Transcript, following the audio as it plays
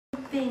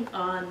jumping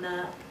on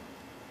the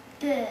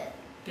bed.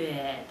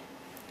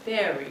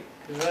 Very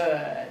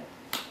good.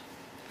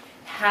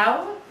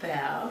 How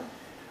about,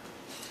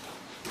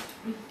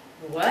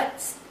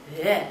 what's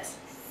this?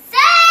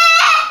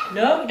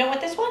 No, you don't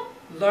want this one?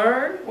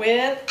 Learn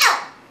with,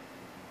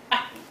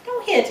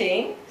 no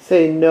hitting.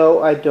 Say,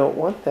 no, I don't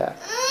want that.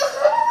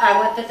 I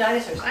want the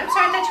dinosaurs. I'm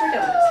sorry, I thought you were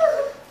doing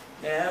this.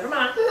 Never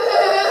mind.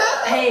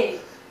 Hey,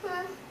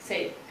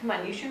 say, come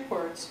on, use your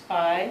words.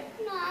 I'm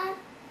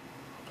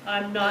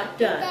not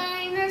done.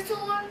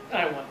 Dinosaur.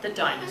 I want the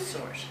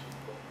dinosaurs.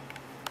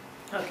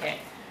 Okay,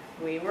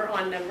 we were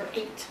on number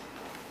 8.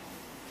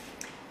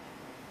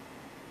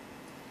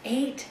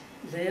 8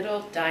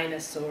 little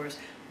dinosaurs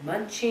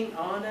munching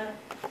on a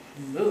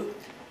moot.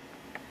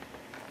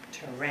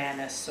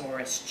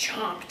 Tyrannosaurus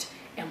chomped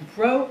and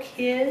broke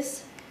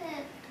his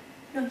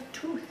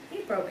tooth.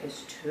 He broke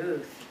his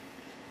tooth.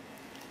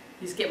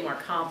 These get more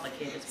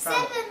complicated. It's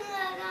probably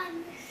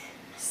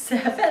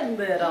 7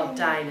 little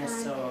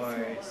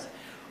dinosaurs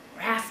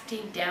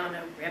rafting down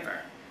a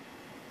river.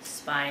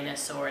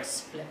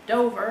 Spinosaurus flipped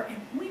over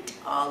and went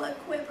all a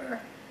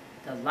quiver.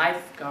 The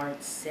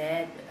lifeguard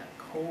said with a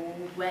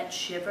cold, wet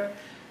shiver,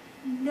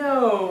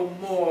 "No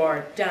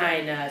more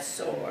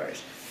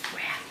dinosaurs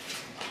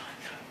rafting on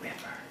the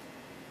river."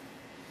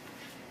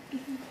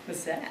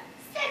 What's that?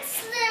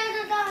 6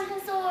 little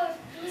dinosaurs.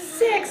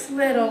 6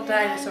 little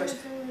dinosaurs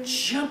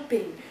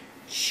jumping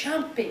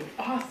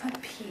off a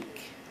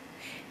peak.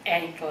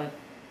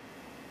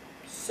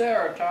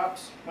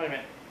 Ankyloceratops, wait a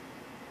minute.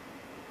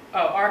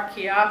 Oh,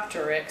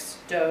 Archaeopteryx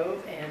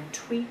dove and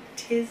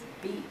tweaked his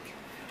beak.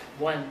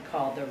 One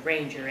called the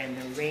ranger, and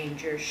the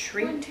ranger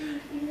shrieked,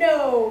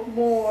 "No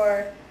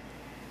more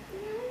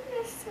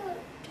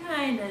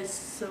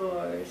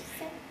dinosaurs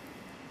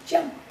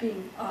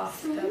jumping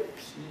off the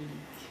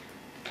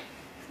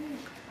peak."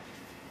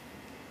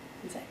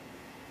 What's that?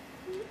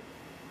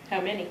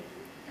 How many?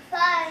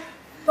 5.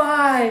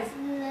 5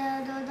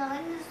 Little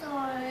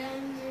dinosaurs.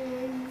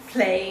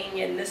 playing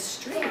in the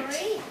street.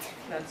 Great.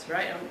 That's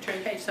right. I'm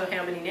turning page. So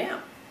how many now?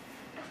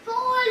 4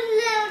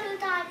 little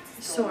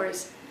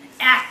dinosaurs.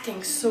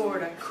 Acting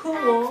sorta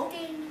cool.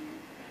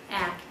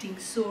 Acting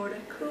sorta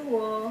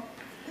cool.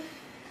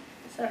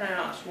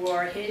 Somehow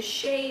wore his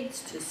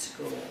shades to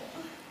school.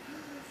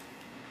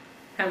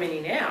 How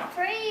many now?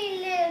 3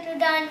 little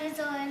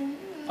dinosaurs.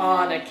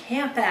 On a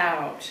camp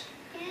out.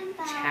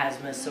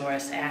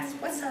 Chasmosaurus asked,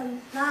 "What's a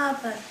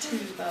lava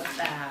tube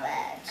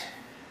about?"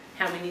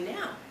 How many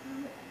now?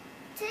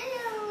 2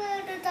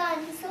 little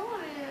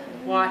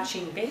dinosaurs.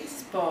 Watching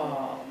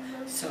baseball.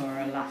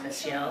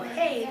 Saurolophus yelled,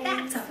 "Hey,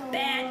 that's a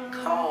bad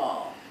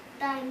call.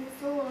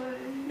 Dinosaur.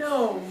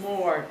 No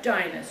more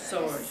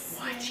dinosaurs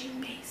watching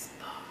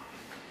baseball."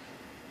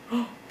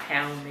 Oh,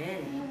 how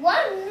many?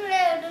 1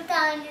 little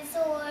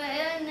dinosaur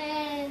and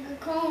then a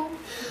comb.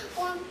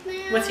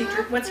 What's he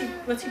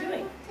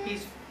doing?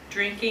 He's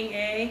drinking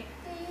a.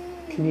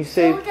 Can you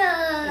say?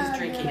 Soda. He's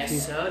drinking a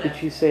soda.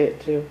 Did you say it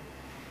too?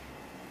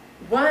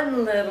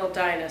 1 little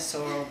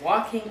dinosaur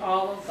walking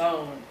all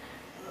alone.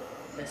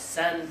 The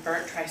sun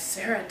burnt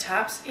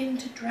Triceratops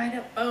into dried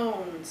up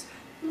bones.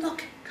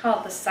 "Look,"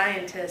 called the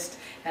scientist,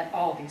 "at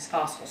all these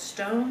fossil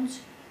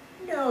stones.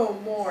 No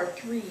more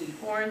 3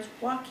 horns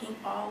walking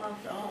all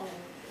alone."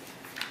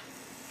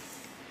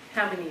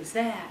 How many is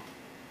that?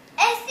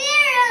 A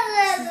 0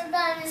 little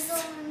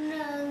dinosaur.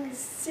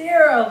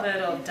 0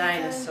 little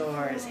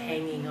dinosaurs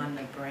hanging on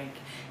the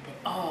brink. They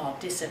all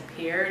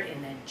disappeared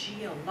in a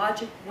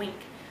geologic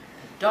wink.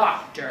 The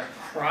doctor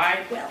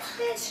cried, "Well,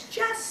 this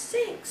just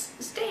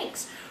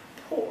stinks.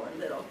 Poor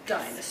little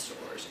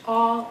dinosaurs,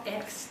 all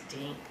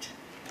extinct."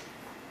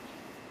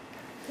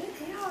 There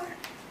they are.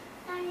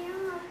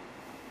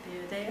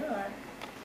 There they are.